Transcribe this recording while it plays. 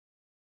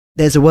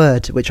There's a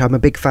word which I'm a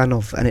big fan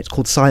of, and it's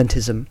called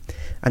scientism.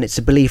 And it's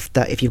a belief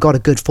that if you've got a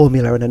good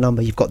formula and a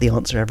number, you've got the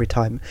answer every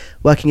time.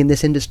 Working in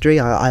this industry,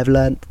 I've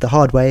learned the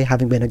hard way,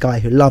 having been a guy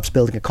who loves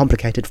building a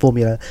complicated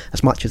formula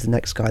as much as the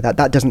next guy,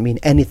 that doesn't mean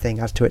anything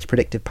as to its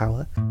predictive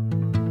power.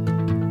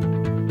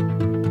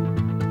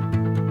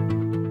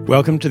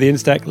 Welcome to the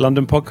Instech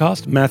London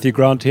podcast. Matthew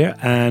Grant here,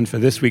 and for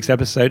this week's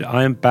episode,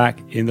 I am back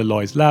in the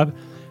Lloyds Lab,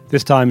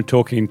 this time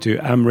talking to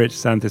Amrit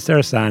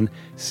Santhirasenan,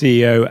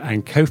 CEO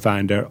and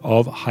co-founder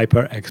of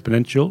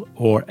Hyperexponential,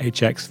 or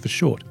HX for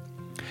short.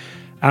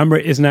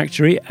 Amrit is an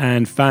actuary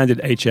and founded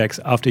HX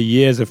after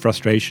years of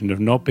frustration of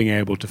not being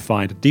able to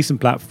find a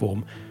decent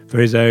platform for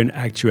his own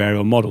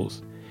actuarial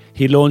models.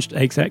 He launched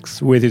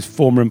HX with his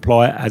former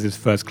employer as his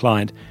first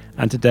client,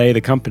 and today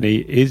the company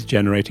is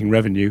generating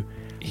revenue.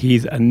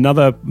 He's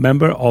another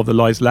member of the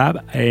Lloyds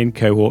Lab in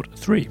cohort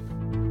 3.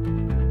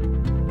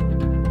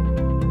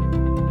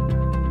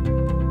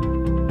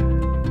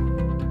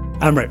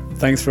 Amrit,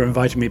 thanks for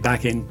inviting me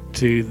back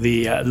into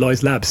the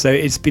Lloyds Lab. So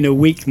it's been a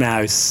week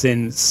now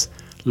since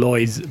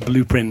Lloyds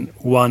Blueprint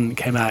 1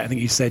 came out. I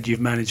think you said you've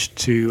managed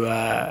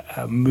to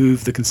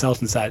move the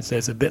consultants out, so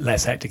it's a bit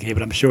less hectic here,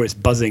 but I'm sure it's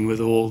buzzing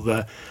with all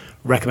the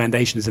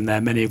recommendations in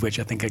there, many of which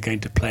I think are going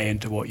to play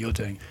into what you're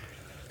doing.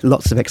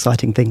 Lots of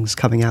exciting things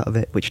coming out of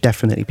it, which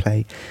definitely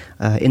play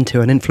into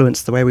and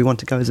influence the way we want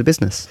to go as a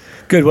business.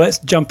 Good. Well, let's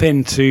jump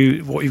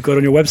into what you've got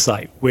on your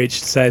website,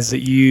 which says that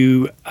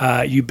you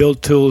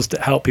build tools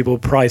to help people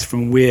price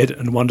from weird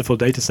and wonderful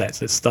data sets.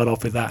 Let's start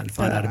off with that and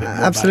find out a bit more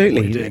about what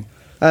you're doing.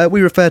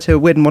 We refer to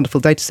weird and wonderful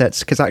data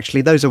sets because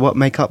actually those are what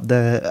make up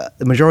the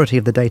majority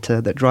of the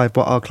data that drive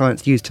what our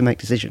clients use to make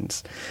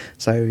decisions.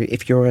 So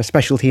if you're a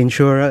specialty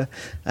insurer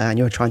and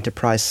you're trying to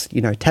price,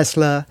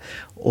 Tesla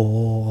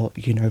or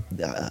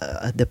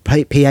the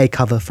PA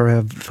cover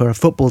for a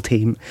football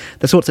team,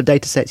 the sorts of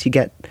data sets you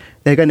get,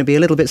 they're going to be a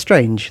little bit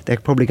strange. They're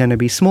probably going to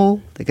be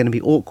small, they're going to be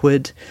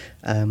awkward,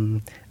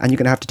 and you're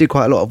going to have to do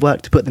quite a lot of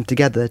work to put them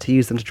together to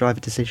use them to drive a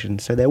decision.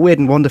 So they're weird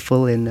and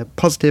wonderful in a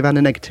positive and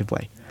a negative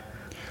way.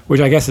 Which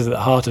I guess is at the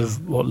heart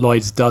of what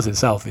Lloyds does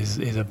itself,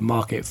 is a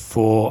market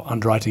for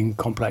underwriting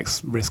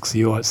complex risks.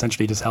 You're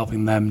essentially just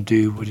helping them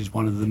do, which is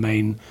one of the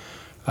main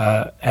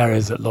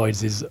areas that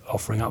Lloyds is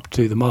offering up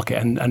to the market.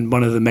 And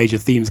one of the major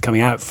themes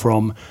coming out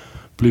from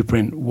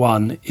Blueprint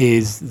 1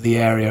 is the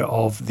area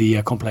of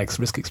the complex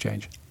risk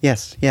exchange.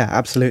 Yes, yeah,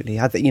 absolutely.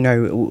 I think,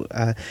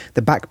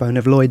 the backbone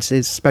of Lloyds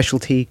is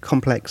specialty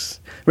complex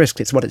risk.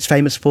 It's what it's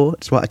famous for.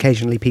 It's what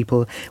occasionally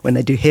people, when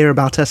they do hear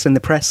about us in the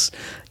press,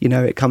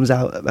 it comes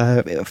out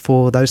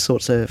for those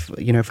sorts of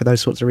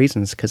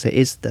reasons, because it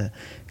is the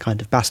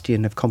kind of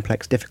bastion of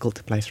complex, difficult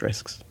to place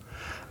risks.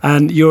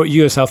 And you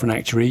yourself an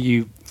actuary.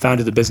 You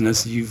founded the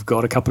business. You've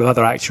got a couple of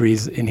other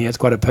actuaries in here. It's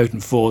quite a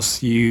potent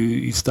force.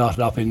 You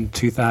started up in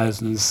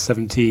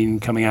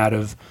 2017, coming out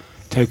of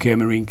Tokyo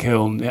Marine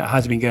Kiln.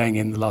 How's it been going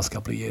in the last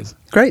couple of years?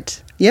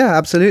 Great. Yeah,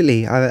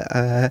 absolutely.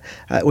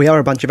 We are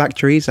a bunch of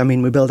actuaries. I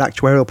mean, we build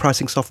actuarial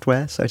pricing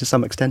software, so to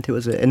some extent it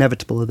was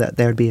inevitable that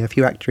there would be a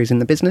few actuaries in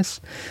the business.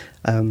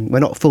 We're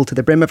not full to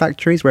the brim of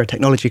actuaries. We're a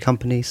technology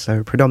company,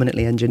 so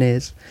predominantly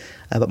engineers.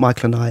 But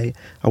Michael and I,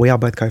 we are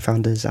both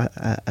co-founders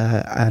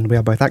and we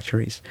are both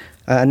actuaries.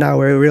 And now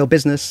we're a real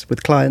business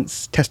with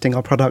clients testing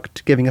our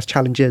product, giving us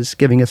challenges,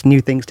 giving us new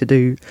things to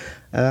do.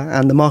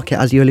 And the market,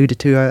 as you alluded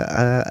to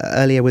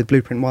earlier with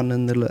Blueprint 1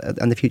 and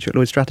the future at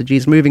Lloyds strategy,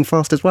 is moving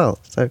fast as well.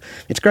 So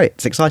it's great.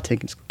 It's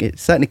exciting.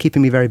 It's certainly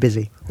keeping me very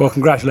busy. Well,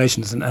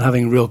 congratulations. And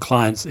having real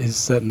clients is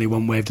certainly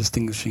one way of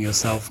distinguishing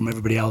yourself from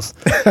everybody else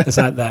that's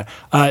out there.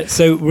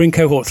 So we're in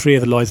cohort 3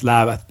 of the Lloyds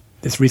Lab.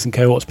 This recent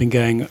cohort's been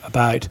going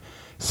about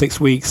 6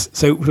 weeks.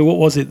 So what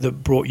was it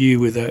that brought you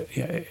with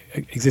an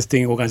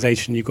existing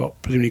organisation? You've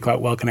got presumably quite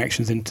well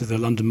connections into the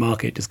London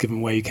market, just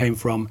given where you came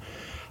from.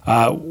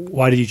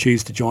 Why did you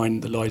choose to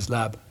join the Lloyds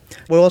Lab?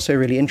 We're also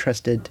really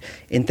interested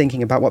in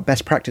thinking about what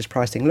best practice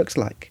pricing looks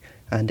like.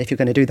 And if you're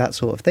going to do that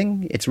sort of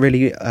thing, it's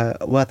really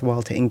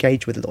worthwhile to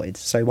engage with Lloyds.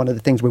 So one of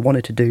the things we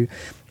wanted to do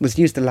was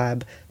use the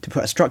lab to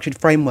put a structured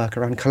framework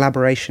around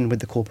collaboration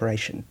with the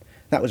corporation.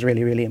 That was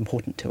really, really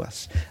important to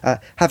us.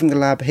 Having the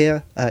lab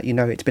here,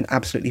 it's been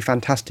absolutely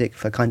fantastic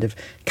for kind of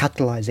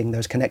catalysing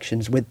those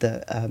connections with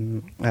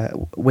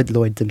with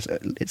Lloyds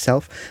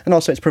itself, and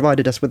also it's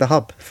provided us with a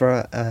hub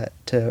for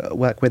to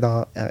work with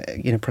our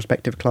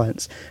prospective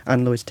clients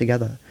and Lloyds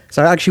together.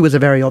 So it actually was a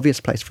very obvious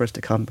place for us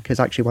to come, because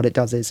actually what it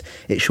does is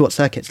it short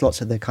circuits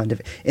lots of the kind of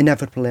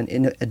inevitable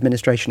in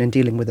administration in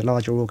dealing with a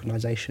larger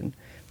organisation,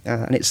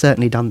 and it's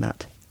certainly done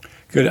that.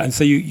 Good. And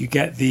so you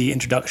get the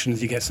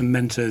introductions, you get some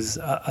mentors.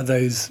 Are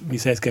those, when you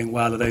say it's going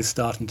well, are those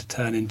starting to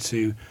turn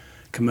into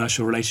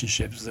commercial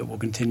relationships that will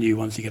continue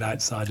once you get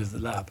outside of the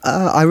lab?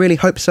 I really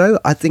hope so.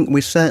 I think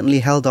we've certainly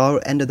held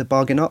our end of the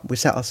bargain up. We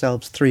set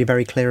ourselves 3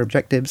 very clear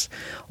objectives.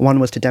 One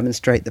was to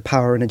demonstrate the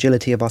power and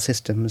agility of our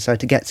system, so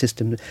to get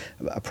system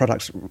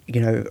products,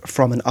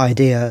 from an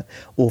idea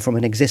or from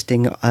an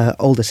existing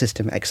older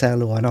system,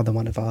 Excel or another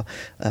one of our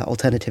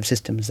alternative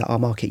systems that our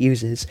market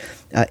uses,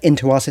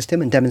 into our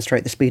system and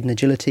demonstrate the speed and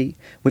agility.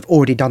 We've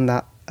already done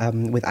that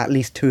with at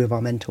least 2 of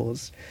our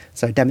mentors,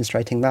 so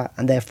demonstrating that,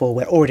 and therefore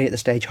we're already at the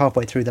stage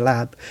halfway through the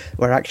lab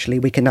where actually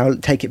we can now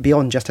take it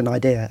beyond just an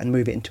idea and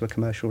move it into a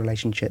commercial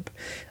relationship.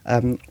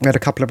 We had a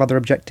couple of other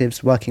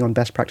objectives, working on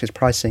best practice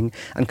pricing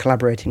and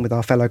collaborating with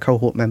our fellow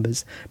cohort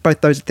members.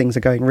 Both those things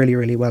are going really,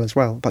 really well as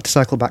well. But to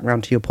circle back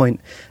round to your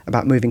point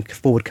about moving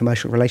forward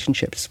commercial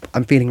relationships,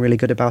 I'm feeling really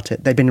good about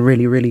it. They've been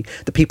really, really,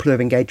 the people who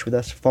have engaged with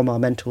us from our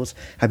mentors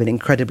have been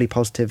incredibly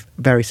positive,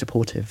 very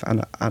supportive,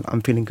 and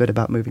I'm feeling good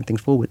about moving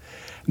things forward.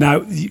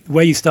 Now,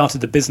 where you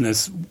started the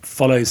business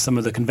follows some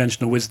of the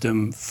conventional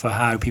wisdom for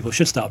how people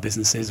should start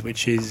businesses,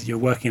 which is you're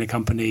working in a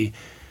company,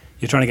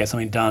 you're trying to get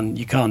something done,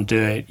 you can't do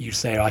it, you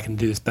say, I can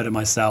do this better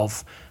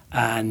myself,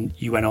 and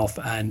you went off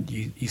and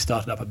you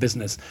started up a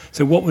business.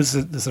 So what was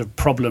the sort of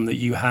problem that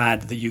you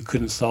had that you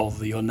couldn't solve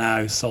that you're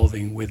now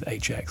solving with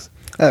HX?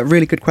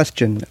 Really good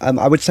question.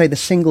 I would say the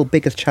single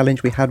biggest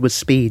challenge we had was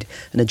speed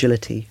and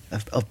agility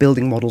of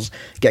building models,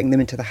 getting them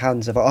into the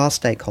hands of our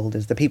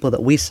stakeholders, the people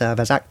that we serve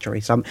as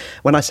actuaries.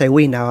 When I say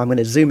we now, I'm going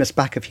to zoom us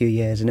back a few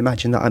years and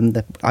imagine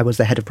that I was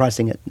the head of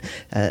pricing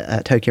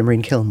at Tokyo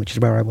Marine Kiln, which is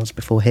where I was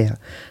before here.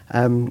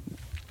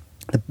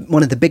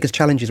 One of the biggest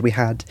challenges we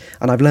had,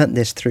 and I've learnt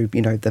this through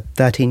the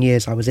 13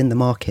 years I was in the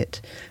market,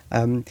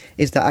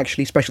 is that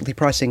actually specialty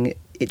pricing,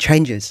 it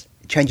changes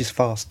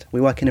fast.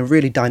 We work in a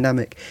really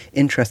dynamic,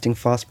 interesting,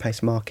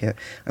 fast-paced market,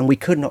 and we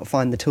could not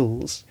find the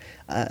tools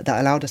that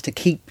allowed us to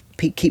keep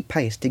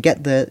pace, to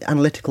get the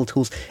analytical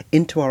tools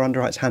into our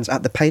underwriters' hands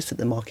at the pace that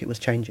the market was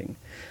changing.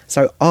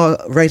 So our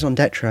raison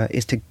d'etre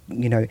is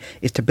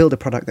to build a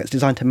product that's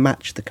designed to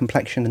match the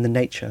complexion and the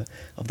nature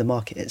of the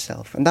market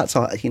itself, and that's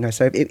our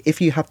So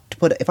if I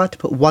had to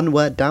put one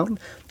word down,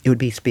 it would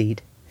be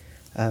speed.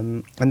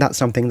 And that's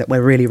something that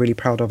we're really, really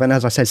proud of. And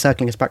as I said,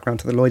 circling us back round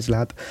to the Lloyd's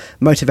Lab,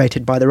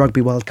 motivated by the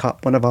Rugby World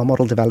Cup, one of our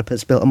model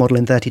developers built a model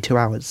in 32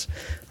 hours,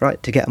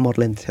 right, to get a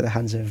model into the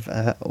hands of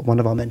one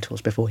of our mentors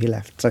before he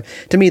left. So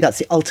to me, that's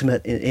the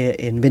ultimate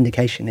in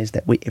vindication, is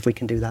that if we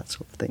can do that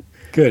sort of thing.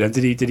 Good. And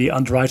did he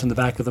underwrite on the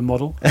back of the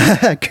model?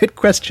 Good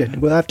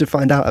question. We'll have to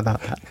find out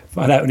about that.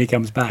 Find out when he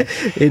comes back.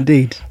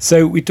 Indeed.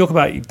 So we talk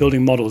about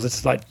building models.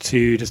 I'd like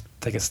to just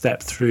take a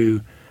step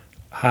through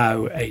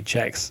how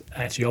HX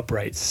actually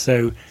operates.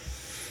 So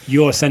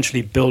you're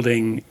essentially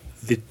building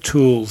the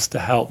tools to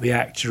help the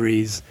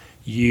actuaries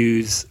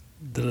use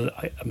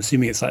I'm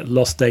assuming it's like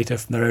lost data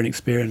from their own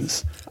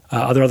experience.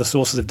 Are there other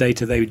sources of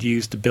data they would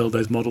use to build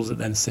those models that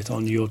then sit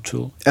on your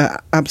tool?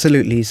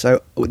 Absolutely.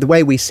 So the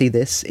way we see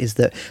this is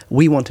that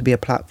we want to be a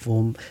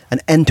platform,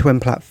 an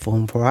end-to-end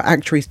platform for our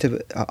actuaries,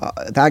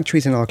 the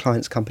actuaries in our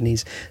clients'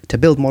 companies, to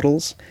build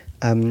models,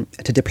 to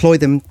deploy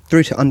them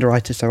through to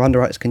underwriters, so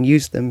underwriters can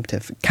use them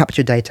to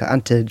capture data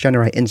and to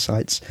generate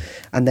insights,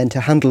 and then to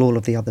handle all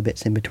of the other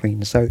bits in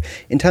between. So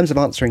in terms of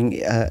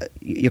answering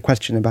your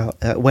question about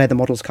where the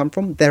models come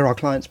from, they're our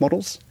clients'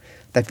 models.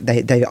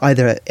 They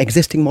either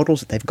existing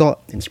models that they've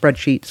got in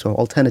spreadsheets or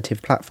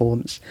alternative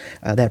platforms.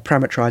 They're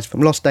parameterized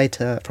from loss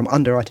data, from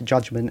underwriter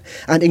judgment,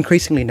 and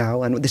increasingly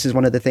now, and this is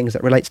one of the things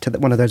that relates to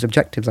one of those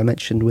objectives I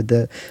mentioned with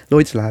the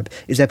Lloyd's Lab,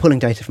 is they're pulling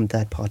data from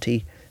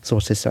third-party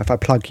sources. So if I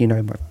plug,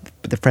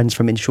 the friends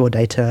from Insure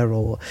Data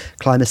or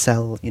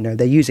Climacell,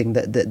 they're using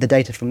the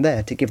data from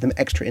there to give them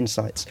extra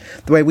insights.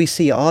 The way we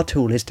see our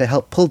tool is to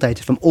help pull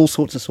data from all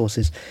sorts of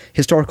sources: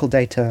 historical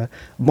data,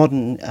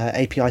 modern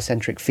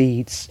API-centric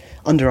feeds,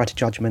 underwriter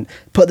judgment,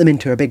 put them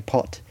into a big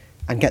pot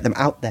and get them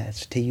out there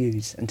to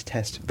use and to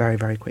test very,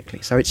 very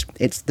quickly. So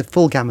it's the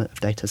full gamut of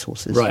data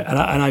sources. Right, and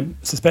I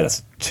suspect that's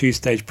a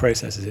two-stage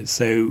process, is it?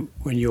 So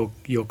when your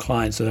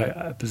clients,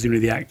 presumably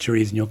the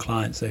actuaries and your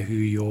clients, so who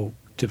your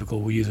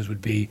typical users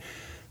would be,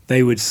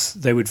 they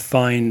would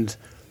find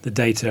the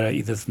data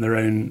either from their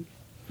own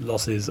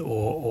losses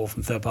or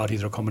from third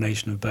parties or a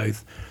combination of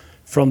both.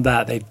 From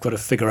that, they've got to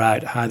figure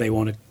out how they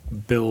want to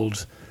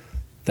build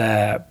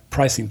their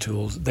pricing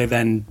tools. They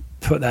then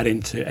put that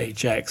into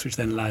HX, which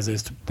then allows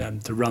us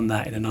to run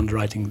that in an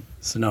underwriting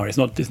scenario.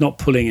 It's not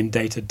pulling in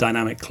data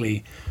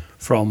dynamically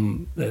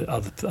from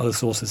other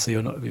sources, so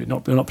you're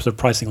not sort of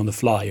pricing on the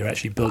fly. You're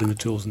actually building the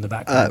tools in the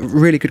background.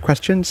 Really good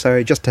question.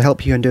 So just to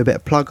help you and do a bit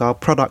of plug, our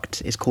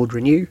product is called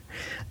Renew,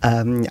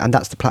 and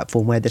that's the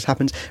platform where this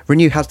happens.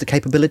 Renew has the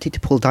capability to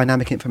pull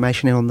dynamic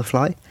information in on the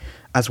fly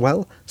as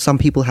well. Some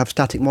people have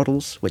static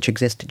models which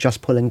exist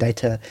just pulling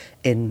data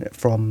in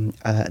from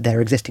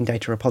their existing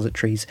data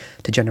repositories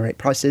to generate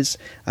prices.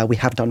 We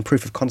have done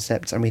proof of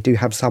concepts, and we do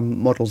have some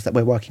models that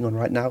we're working on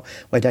right now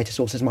where data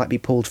sources might be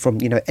pulled from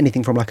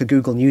anything from like a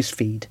Google News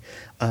feed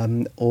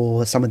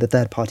or some of the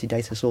third-party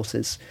data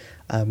sources.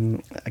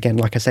 Again,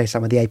 like I say,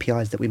 some of the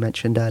APIs that we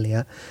mentioned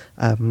earlier,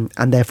 and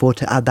therefore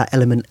to add that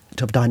element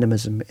of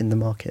dynamism in the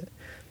market.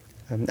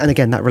 And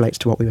again, that relates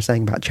to what we were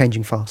saying about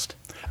changing fast.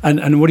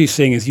 And what are you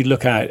seeing as you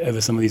look out over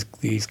some of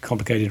these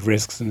complicated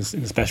risks in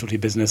the specialty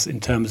business in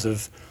terms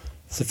of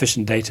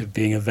sufficient data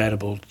being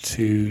available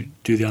to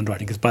do the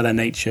underwriting? Because by their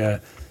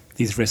nature,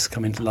 these risks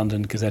come into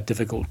London because they're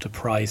difficult to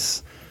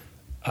price.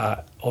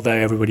 Although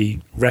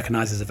everybody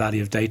recognises the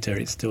value of data,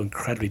 it's still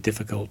incredibly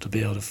difficult to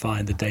be able to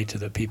find the data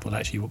that people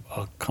actually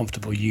are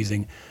comfortable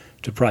using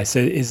to price. So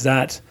is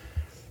that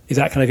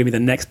kind of going to be the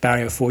next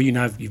barrier for you?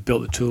 Now you've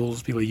built the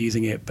tools, people are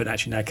using it, but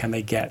actually now can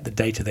they get the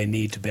data they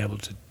need to be able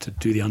to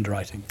do the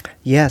underwriting?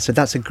 Yeah, so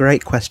that's a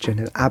great question,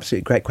 an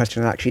absolute great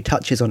question. It actually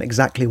touches on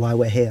exactly why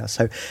we're here.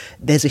 So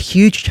there's a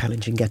huge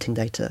challenge in getting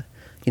data.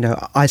 You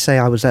know, I say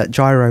I was at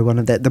Gyro, one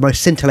of the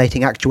most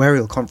scintillating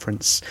actuarial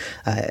conference,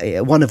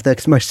 one of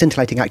the most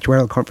scintillating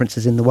actuarial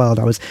conferences in the world.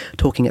 I was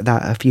talking at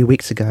that a few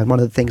weeks ago, and one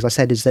of the things I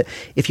said is that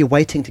if you're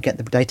waiting to get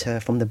the data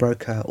from the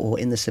broker or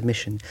in the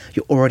submission,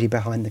 you're already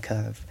behind the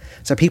curve.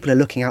 So people are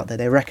looking out there,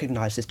 they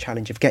recognise this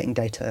challenge of getting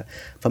data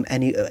from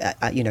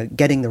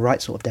getting the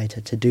right sort of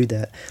data to do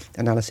the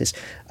analysis.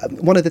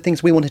 One of the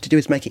things we wanted to do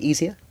is make it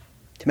easier.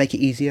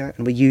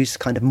 And we use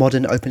kind of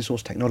modern open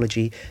source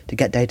technology to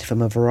get data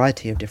from a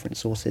variety of different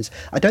sources.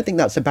 I don't think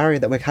that's a barrier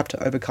that we have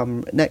to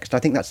overcome next. I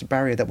think that's a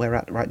barrier that we're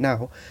at right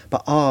now,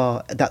 that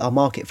our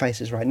market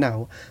faces right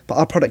now. But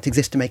our product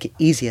exists to make it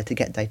easier to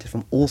get data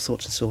from all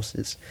sorts of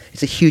sources.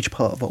 It's a huge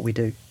part of what we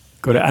do.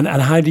 Got it. And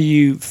how do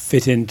you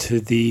fit into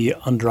the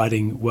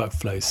underwriting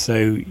workflows? So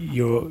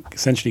you're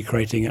essentially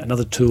creating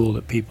another tool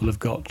that people have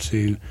got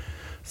to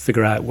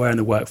figure out where in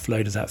the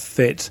workflow does that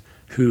fit,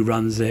 who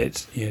runs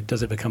it,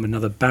 does it become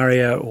another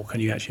barrier, or can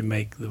you actually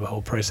make the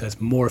whole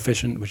process more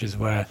efficient, which is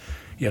where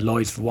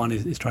Lloyd's for one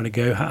is trying to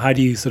go. How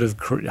do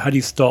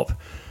you stop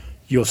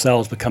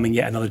yourselves becoming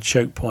yet another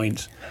choke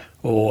point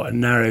or a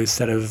narrow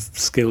set of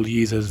skilled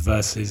users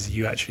versus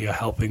you actually are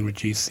helping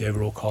reduce the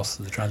overall cost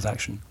of the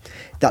transaction?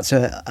 That's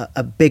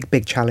a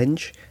big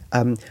challenge.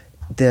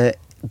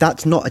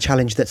 That's not a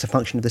challenge that's a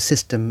function of the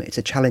system. It's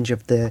a challenge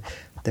of the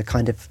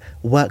kind of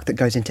work that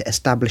goes into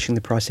establishing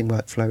the pricing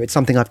workflow. It's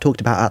something I've talked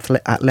about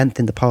at length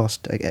in the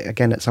past,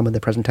 again at some of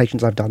the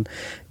presentations I've done,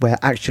 where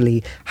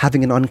actually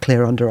having an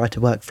unclear underwriter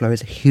workflow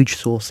is a huge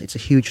source. It's a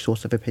huge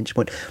source of a pinch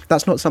point.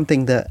 That's not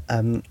something that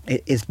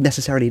is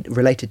necessarily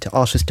related to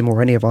our system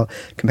or any of our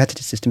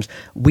competitor systems.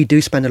 We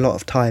do spend a lot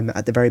of time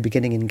at the very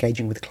beginning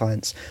engaging with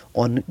clients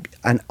on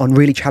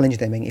really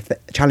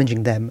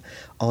challenging them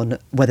on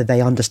whether they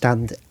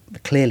understand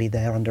clearly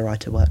their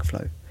underwriter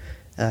workflow.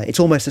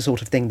 It's almost the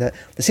sort of thing that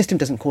the system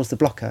doesn't cause the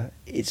blocker.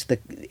 It's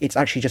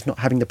actually just not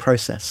having the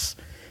process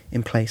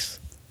in place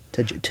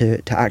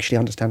to actually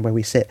understand where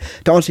we sit.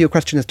 To answer your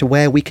question as to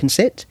where we can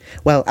sit,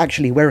 well,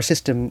 actually, we're a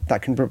system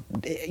that can,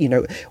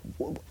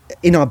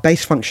 in our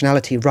base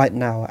functionality right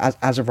now,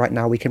 as of right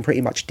now, we can pretty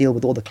much deal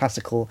with all the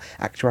classical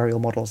actuarial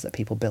models that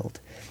people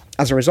build.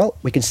 As a result,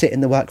 we can sit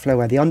in the workflow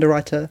where the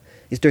underwriter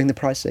is doing the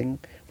pricing.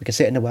 We can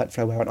sit in a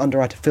workflow where an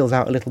underwriter fills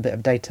out a little bit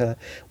of data.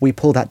 We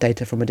pull that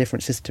data from a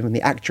different system and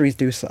the actuaries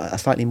do a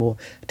slightly more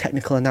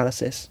technical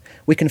analysis.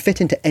 We can fit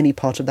into any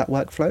part of that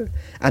workflow.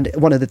 And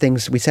one of the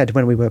things we said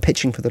when we were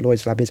pitching for the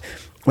Lloyd's Lab is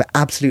we're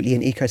absolutely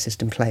an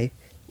ecosystem play.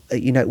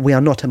 We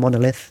are not a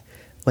monolith.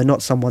 We're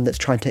not someone that's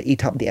trying to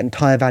eat up the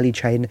entire value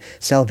chain,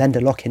 sell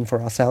vendor lock-in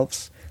for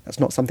ourselves. That's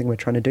not something we're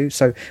trying to do.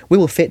 So we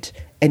will fit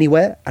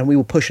anywhere and we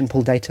will push and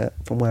pull data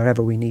from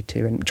wherever we need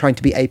to. And trying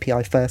to be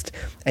API first,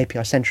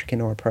 API centric in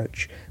our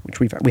approach,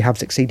 which we have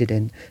succeeded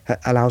in,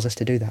 allows us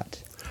to do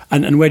that.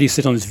 And where do you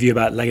sit on this view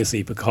about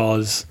legacy?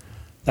 Because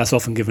that's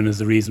often given as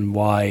the reason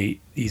why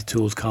these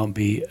tools can't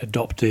be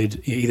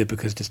adopted, either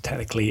because just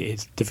technically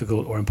it's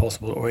difficult or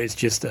impossible, or it's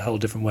just a whole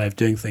different way of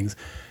doing things.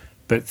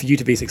 But for you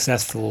to be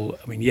successful,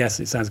 I mean, yes,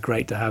 it sounds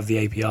great to have the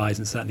APIs,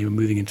 and certainly we're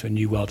moving into a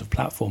new world of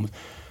platforms.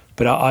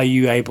 But are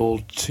you able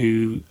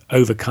to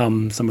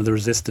overcome some of the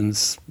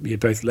resistance,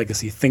 both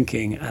legacy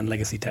thinking and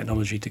legacy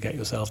technology, to get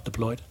yourself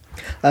deployed?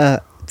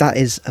 That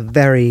is a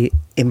very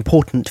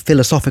important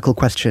philosophical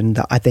question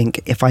that I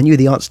think if I knew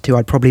the answer to,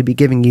 I'd probably be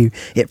giving you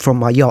it from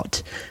my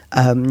yacht.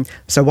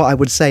 So what I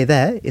would say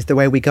there is the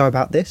way we go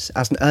about this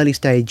as an early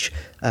stage,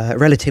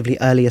 relatively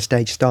earlier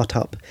stage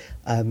startup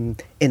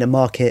in a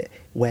market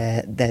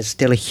where there's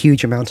still a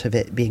huge amount of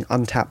it being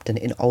untapped and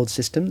in old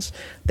systems.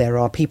 There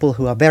are people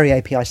who are very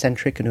API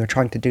centric and who are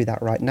trying to do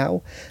that right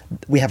now.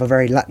 We have a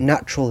very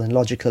natural and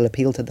logical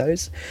appeal to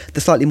those. The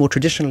slightly more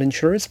traditional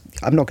insurers,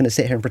 I'm not going to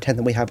sit here and pretend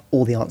that we have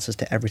all the answers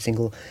to every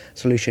single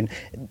solution.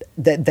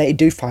 They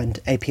do find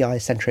API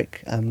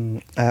centric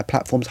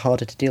platforms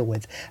harder to deal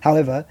with.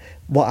 However,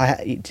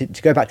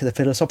 to go back to the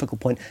philosophical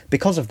point,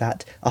 because of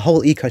that, a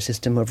whole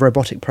ecosystem of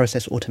robotic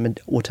process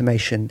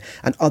automation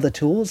and other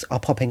tools are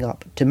popping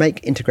up to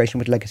make integration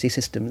with legacy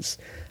systems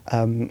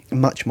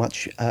much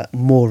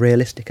more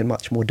realistic and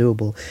much more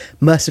doable.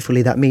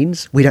 Mercifully, that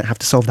means we don't have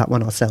to solve that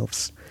one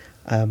ourselves.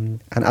 And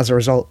as a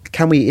result,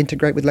 can we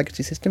integrate with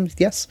legacy systems?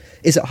 Yes.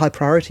 Is it high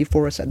priority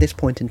for us at this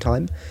point in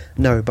time?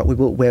 No, but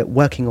we're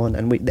working on,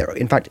 and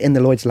in fact, in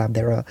the Lloyd's Lab,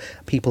 there are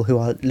people who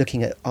are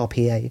looking at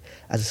RPA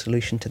as a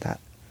solution to that.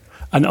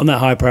 And on that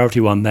high priority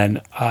one,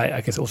 then,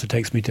 I guess it also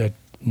takes me to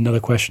another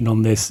question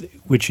on this,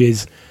 which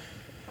is,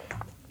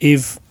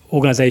 if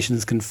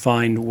organizations can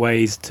find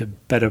ways to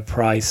better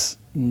price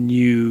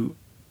new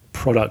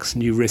products,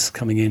 new risks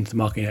coming into the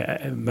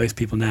market. Most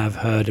people now have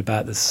heard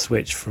about the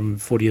switch from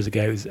 40 years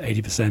ago. It was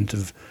 80%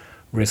 of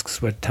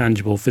risks were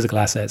tangible physical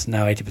assets,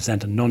 now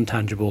 80% are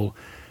non-tangible.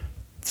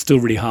 Still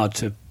really hard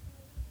to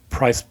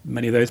price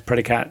many of those.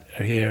 Predicat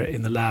are here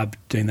in the lab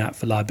doing that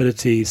for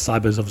liability.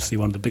 Cyber is obviously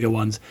one of the bigger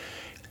ones.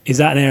 Is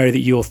that an area that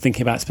you're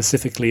thinking about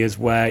specifically as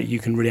where you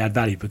can really add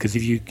value? Because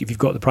if you've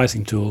got the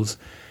pricing tools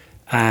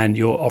and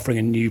you're offering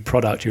a new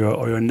product, or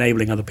you're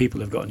enabling other people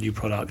who've got a new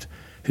product,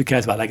 who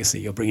cares about legacy?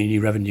 You're bringing new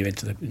revenue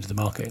into the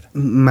market.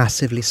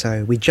 Massively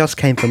so.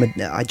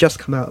 I just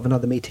come out of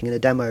another meeting in a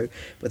demo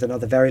with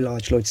another very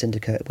large Lloyd's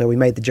syndicate where we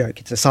made the joke,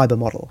 it's a cyber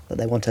model that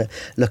they want to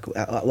look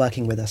at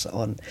working with us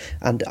on.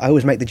 And I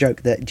always make the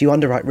joke that, do you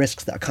underwrite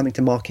risks that are coming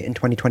to market in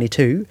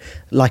 2022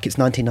 like it's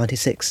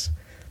 1996?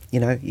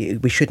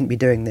 We shouldn't be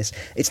doing this.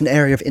 It's an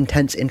area of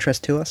intense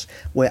interest to us.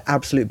 We're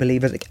absolute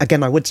believers.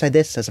 Again, I would say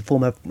this as a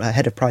former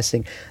head of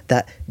pricing,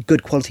 that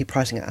good quality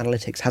pricing and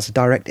analytics has a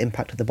direct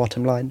impact on the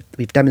bottom line.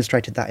 We've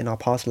demonstrated that in our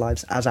past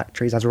lives as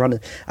actuaries, as runners,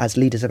 as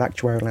leaders of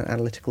actuarial and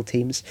analytical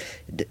teams.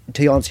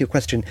 To answer your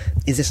question,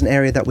 is this an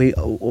area that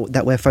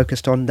we're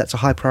focused on? That's a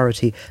high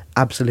priority.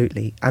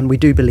 Absolutely. And we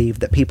do believe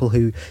that people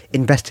who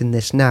invest in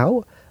this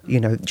now,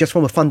 just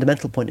from a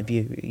fundamental point of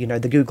view,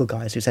 the Google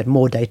guys who said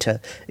more data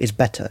is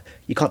better.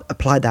 You can't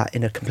apply that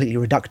in a completely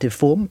reductive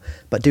form,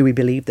 but do we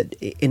believe that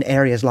in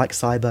areas like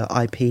cyber,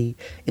 IP,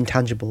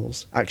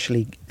 intangibles,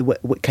 actually,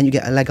 can you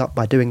get a leg up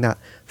by doing that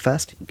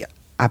first? Yeah,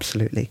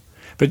 absolutely.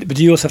 But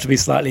do you also have to be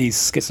slightly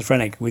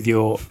schizophrenic with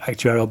your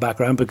actuarial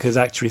background, because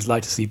actuaries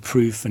like to see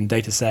proof and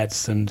data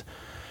sets, and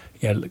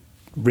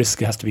risk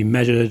has to be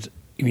measured?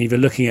 I mean, if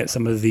you're looking at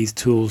some of these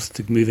tools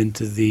to move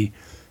into the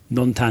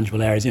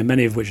non-tangible areas,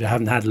 many of which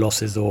haven't had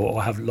losses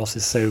or have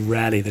losses so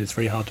rarely that it's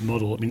very hard to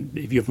model. I mean,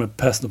 if you're from a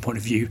personal point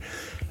of view,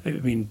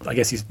 I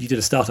guess you did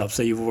a startup,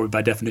 so you've already,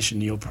 by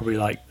definition, you're probably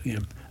like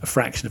a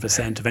fraction of a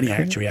cent of any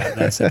actuary out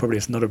there, so probably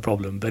it's not a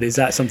problem. But is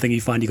that something you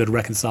find you've got to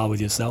reconcile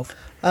with yourself?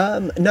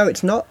 No,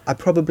 it's not. I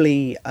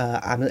probably,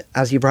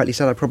 as you rightly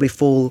said, I probably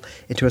fall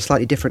into a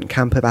slightly different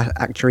camp of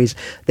actuaries.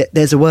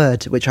 There's a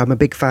word which I'm a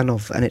big fan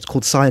of, and it's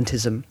called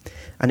scientism.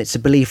 And it's a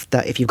belief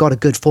that if you've got a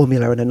good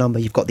formula and a number,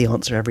 you've got the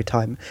answer every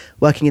time.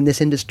 Working in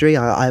this industry,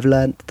 I've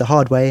learned the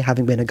hard way,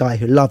 having been a guy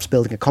who loves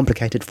building a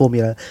complicated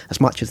formula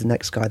as much as the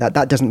next guy,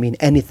 that doesn't mean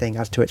anything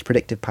as to its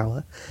predictive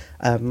power.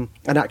 And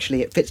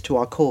actually, it fits to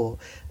our core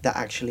that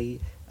actually...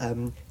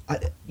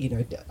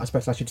 I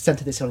suppose I should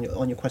centre this on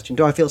your question.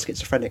 Do I feel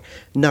schizophrenic?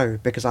 No,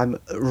 because I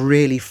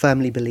really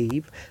firmly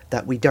believe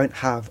that we don't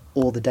have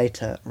all the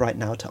data right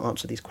now to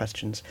answer these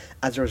questions.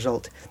 As a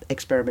result,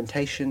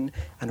 experimentation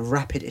and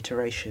rapid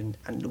iteration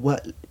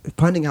and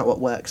finding out what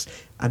works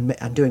and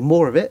doing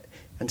more of it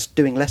and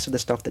doing less of the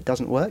stuff that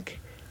doesn't work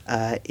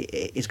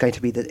is going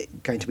to be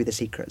the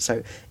secret.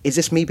 So, is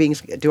this me being?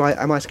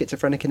 Am I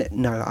schizophrenic in it?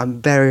 No,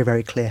 I'm very,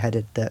 very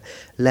clear-headed that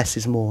less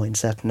is more in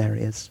certain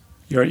areas.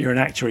 You're an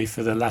actuary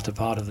for the latter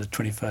part of the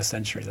 21st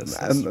century.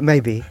 That's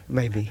maybe.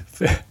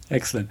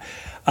 Excellent.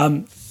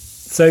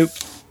 So,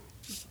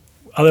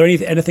 are there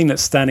anything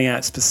that's standing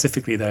out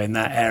specifically though in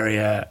that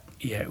area?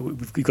 Yeah,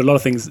 we've got a lot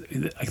of things.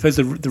 I suppose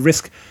the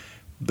risk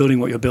building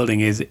what you're building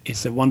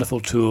it's a wonderful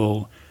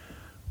tool,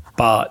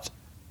 but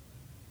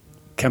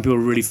can people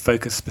really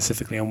focus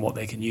specifically on what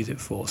they can use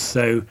it for?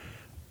 So,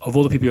 of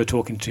all the people you're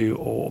talking to,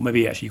 or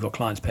maybe actually you've got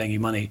clients paying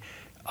you money,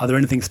 are there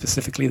anything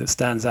specifically that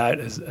stands out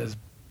as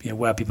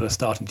where people are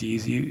starting to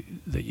use you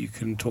that you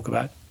can talk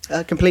about?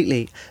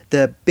 Completely.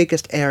 The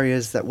biggest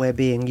areas that we're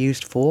being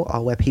used for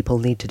are where people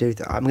need to do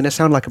that. I'm going to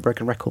sound like a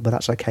broken record, but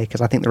that's okay because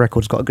I think the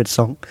record's got a good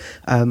song.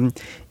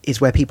 Is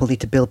where people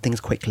need to build things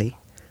quickly.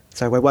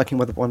 So we're working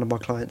with one of our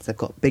clients. They've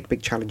got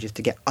big challenges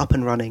to get up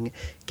and running,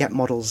 get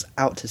models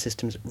out to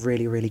systems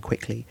really, really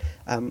quickly.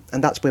 And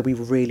that's where we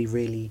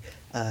really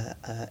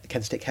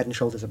can stick head and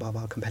shoulders above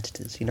our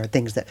competitors.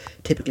 Things that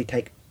typically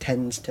take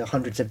tens to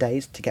hundreds of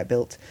days to get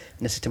built.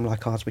 In a system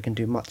like ours, we can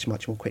do much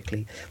more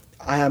quickly.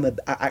 I am an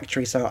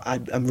actuary, so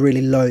I'm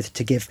really loath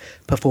to give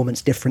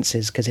performance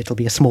differences because it'll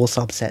be a small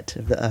subset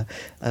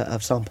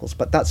of samples.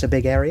 But that's a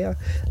big area.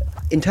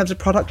 In terms of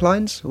product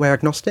lines, we're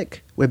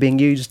agnostic. We're being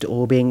used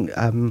or being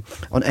on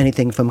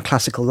anything from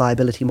classical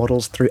liability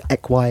models through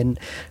equine,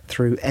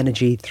 through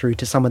energy, through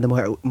to some of the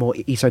more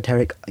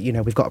esoteric.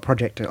 We've got a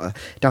project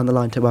down the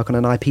line to work on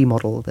an IP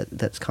model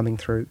that's coming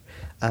through.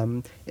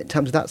 In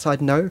terms of that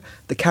side, no.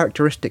 The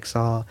characteristics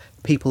are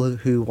people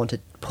who want to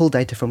pull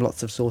data from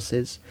lots of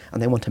sources and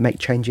they want to make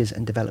changes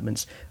and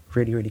developments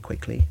really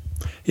quickly.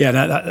 Yeah,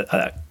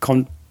 that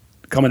comment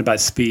about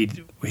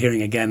speed we're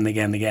hearing again and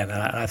again and again.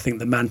 And I think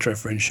the mantra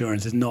for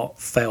insurance is not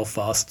fail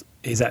fast,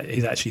 is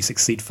actually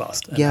succeed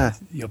fast. And yeah,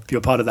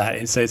 you're part of that.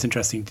 And so it's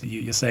interesting.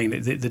 You're saying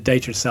that the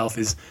data itself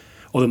is,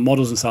 or the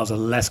models themselves are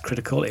less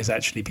critical. It's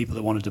actually people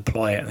that want to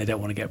deploy it and they don't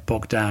want to get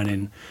bogged down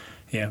in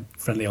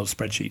friendly old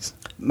spreadsheets.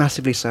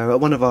 Massively so.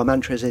 One of our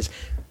mantras is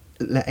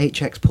let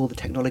HX pull the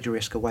technology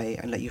risk away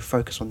and let you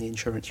focus on the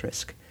insurance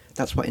risk.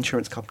 That's what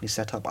insurance companies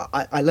set up.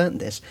 I learned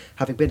this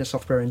having been a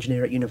software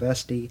engineer at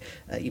university.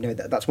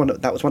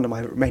 That was one of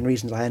my main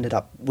reasons I ended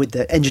up with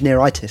the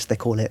engineeritis, they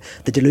call it,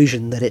 the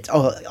delusion that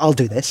I'll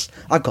do this,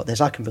 I've got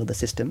this, I can build the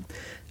system,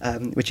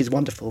 which is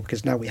wonderful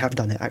because now we have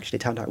done it. Actually,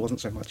 it turned out it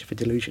wasn't so much of a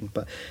delusion.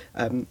 But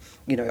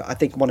I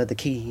think one of the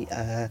key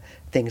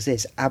things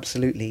is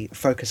absolutely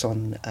focus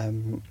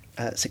on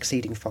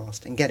succeeding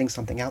fast and getting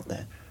something out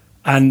there.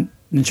 And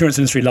the insurance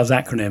industry loves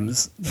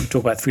acronyms. We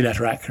talk about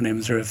 3-letter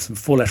acronyms. There are some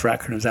 4-letter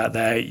acronyms out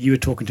there. You were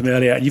talking to me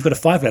earlier, and you've got a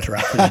 5-letter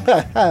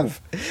acronym. I have.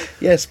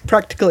 Yes,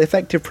 practical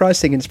effective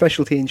pricing in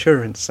specialty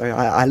insurance. So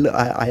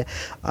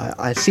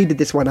I seeded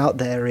this one out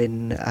there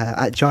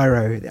at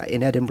Gyro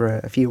in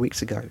Edinburgh a few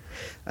weeks ago.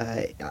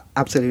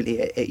 Absolutely,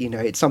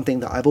 it's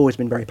something that I've always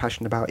been very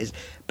passionate about, is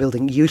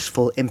building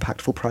useful,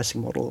 impactful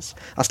pricing models.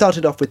 I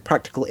started off with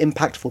practical,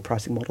 impactful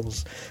pricing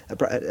models,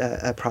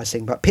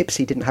 pricing, but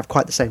Pipsy didn't have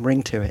quite the same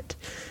ring to it.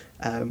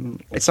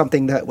 It's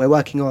something that we're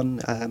working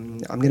on. I'm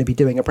going to be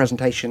doing a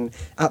presentation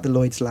at the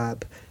Lloyd's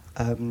Lab,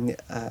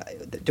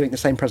 doing the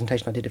same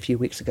presentation I did a few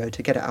weeks ago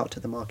to get it out to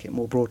the market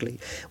more broadly.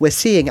 We're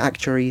seeing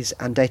actuaries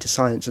and data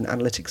science and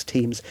analytics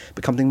teams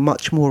becoming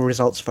much more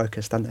results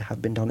focused than they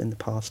have been done in the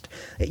past.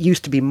 It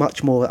used to be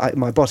much more,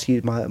 my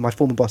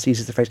former boss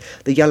uses the phrase,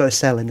 the yellow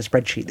cell in the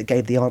spreadsheet that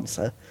gave the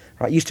answer.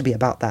 Right? It used to be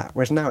about that,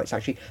 whereas now it's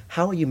actually,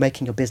 how are you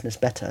making your business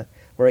better?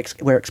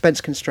 We're expense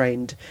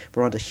constrained,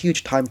 we're under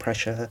huge time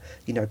pressure,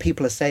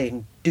 people are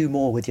saying do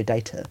more with your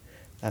data,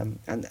 and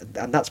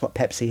that's what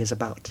Pepsi is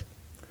about.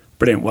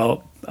 Brilliant.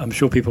 Well, I'm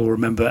sure people will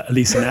remember at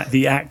least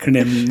the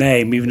acronym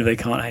name, even if they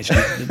can't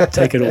actually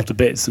take it all to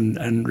bits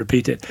and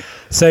repeat it.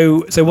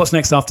 So what's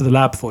next after the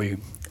lab for you?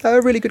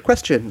 A really good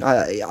question.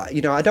 I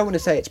don't want to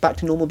say it's back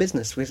to normal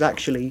business, because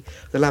actually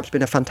the lab's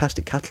been a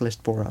fantastic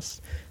catalyst for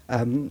us.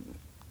 I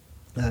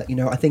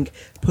think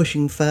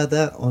pushing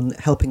further on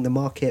helping the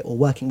market or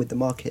working with the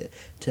market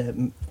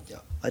to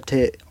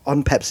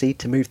on Pepsi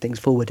to move things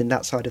forward in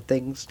that side of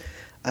things,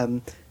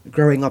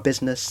 growing our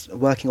business,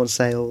 working on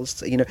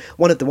sales.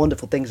 One of the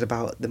wonderful things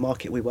about the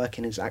market we work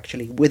in is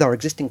actually with our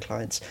existing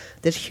clients,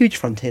 there's huge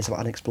frontiers of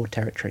unexplored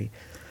territory.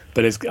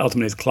 But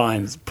ultimately it's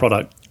clients,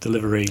 product,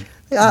 delivery.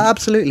 Yeah,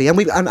 absolutely. And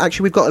we've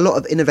got a lot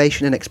of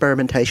innovation and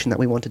experimentation that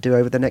we want to do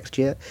over the next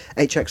year.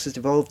 HX has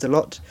evolved a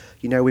lot.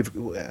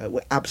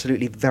 We're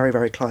absolutely very,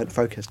 very client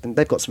focused, and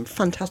they've got some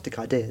fantastic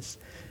ideas.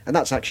 And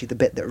that's actually the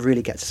bit that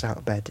really gets us out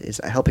of bed, is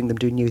helping them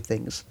do new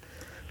things.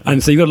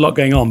 And so you've got a lot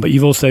going on, but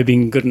you've also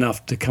been good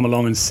enough to come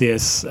along and see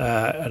us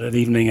at an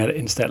evening at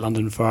Instead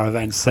London for our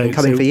events. So I'm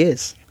coming for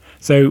years.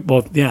 So,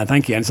 well, yeah,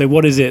 thank you. And so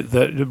what is it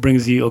that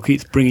brings you or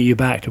keeps bringing you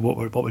back to what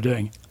we're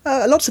doing?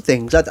 Lots of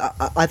things.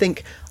 I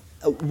think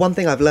one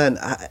thing I've learned,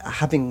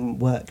 having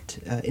worked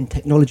in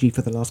technology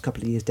for the last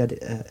couple of years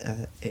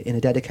in a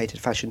dedicated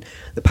fashion,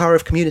 the power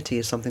of community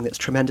is something that's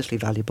tremendously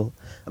valuable.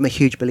 I'm a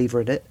huge believer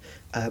in it.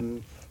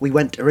 We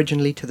went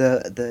originally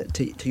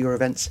to your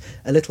events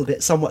a little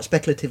bit, somewhat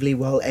speculatively,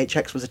 while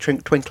HX was a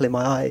twinkle in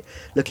my eye,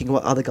 looking at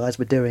what other guys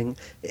were doing.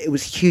 It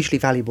was hugely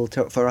valuable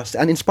for us,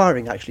 and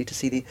inspiring actually, to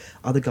see the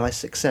other guys'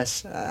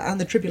 success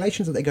and the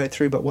tribulations that they go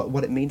through, but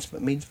what it means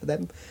for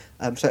them.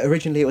 So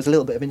originally it was a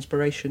little bit of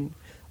inspiration.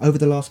 Over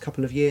the last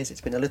couple of years,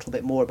 it's been a little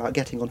bit more about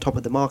getting on top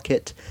of the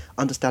market,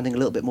 understanding a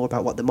little bit more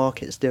about what the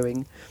market is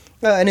doing.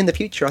 And in the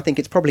future, I think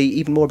it's probably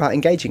even more about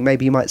engaging.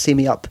 Maybe you might see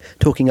me up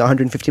talking at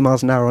 150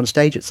 miles an hour on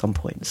stage at some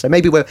point. So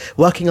maybe we're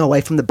working our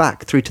way from the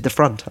back through to the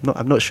front.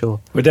 I'm not sure.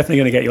 We're definitely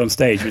going to get you on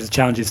stage. The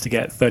challenge is to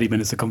get 30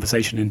 minutes of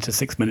conversation into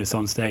 6 minutes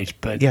on stage.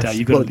 But yes,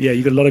 you've got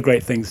a lot of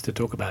great things to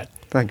talk about.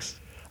 Thanks.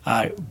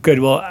 Good.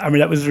 Well, I mean,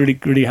 that was really,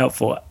 really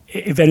helpful.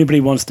 If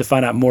anybody wants to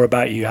find out more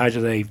about you, how do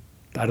they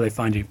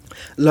find you?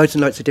 Loads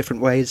and loads of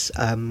different ways.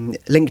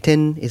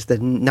 LinkedIn is the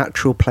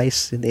natural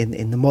place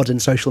in the modern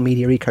social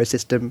media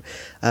ecosystem.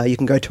 You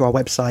can go to our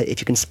website, if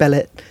you can spell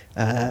it,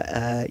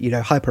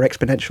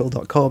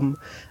 hyperexponential.com.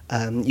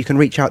 You can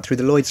reach out through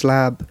the Lloyd's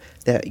Lab.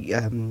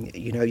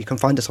 You can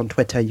find us on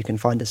Twitter. You can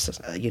find us,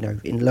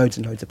 in loads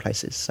and loads of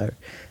places. So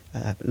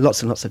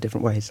lots and lots of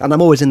different ways. And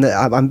I'm always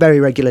I'm very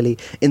regularly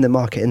in the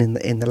market and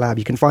in the lab.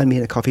 You can find me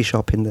in a coffee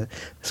shop in the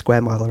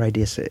square mile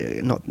radius,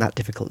 not that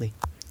difficultly.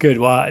 Good.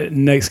 Well,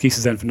 no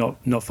excuses then for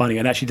not finding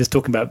it. And actually, just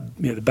talking about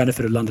the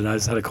benefit of London, I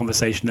just had a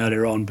conversation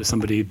earlier on with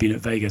somebody who'd been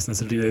at Vegas, and I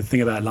said, the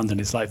thing about London,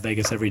 it's like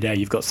Vegas every day.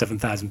 You've got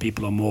 7,000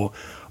 people or more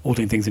all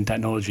doing things in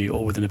technology,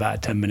 all within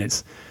about 10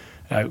 minutes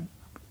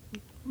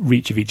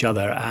reach of each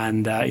other,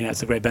 and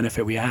it's a great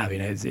benefit we have.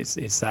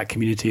 It's that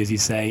community, as you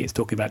say. It's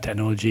talking about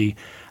technology,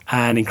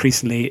 and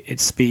increasingly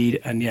it's speed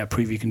and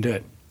prove you can do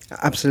it.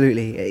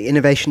 Absolutely.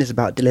 Innovation is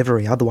about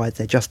delivery. Otherwise,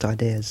 they're just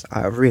ideas.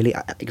 Really,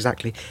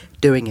 exactly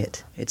doing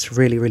it. It's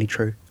really, really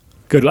true.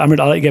 Good. Amrit,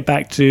 I'll let you get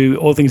back to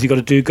all the things you've got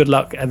to do. Good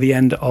luck at the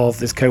end of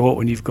this cohort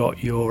when you've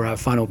got your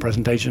final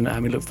presentation,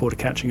 and we look forward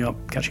to catching up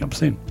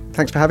soon.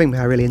 Thanks for having me.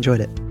 I really enjoyed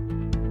it.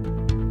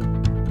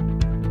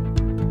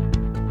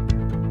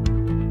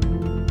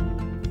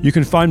 You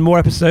can find more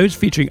episodes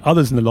featuring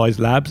others in the Lloyd's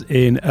Labs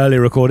in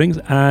earlier recordings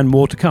and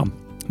more to come.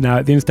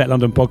 Now, the Instead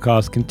London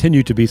podcast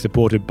continue to be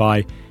supported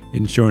by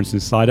Insurance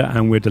Insider,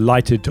 and we're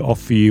delighted to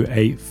offer you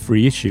a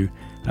free issue.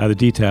 The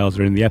details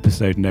are in the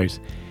episode notes.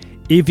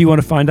 If you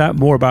want to find out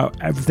more about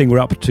everything we're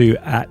up to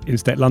at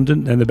Instech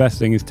London, then the best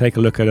thing is take a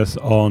look at us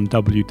on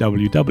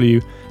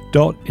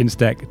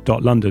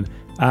www.instech.london.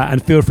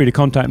 And feel free to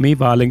contact me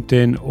via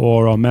LinkedIn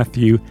or on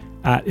Matthew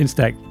at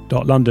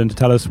instech.london to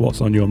tell us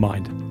what's on your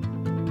mind.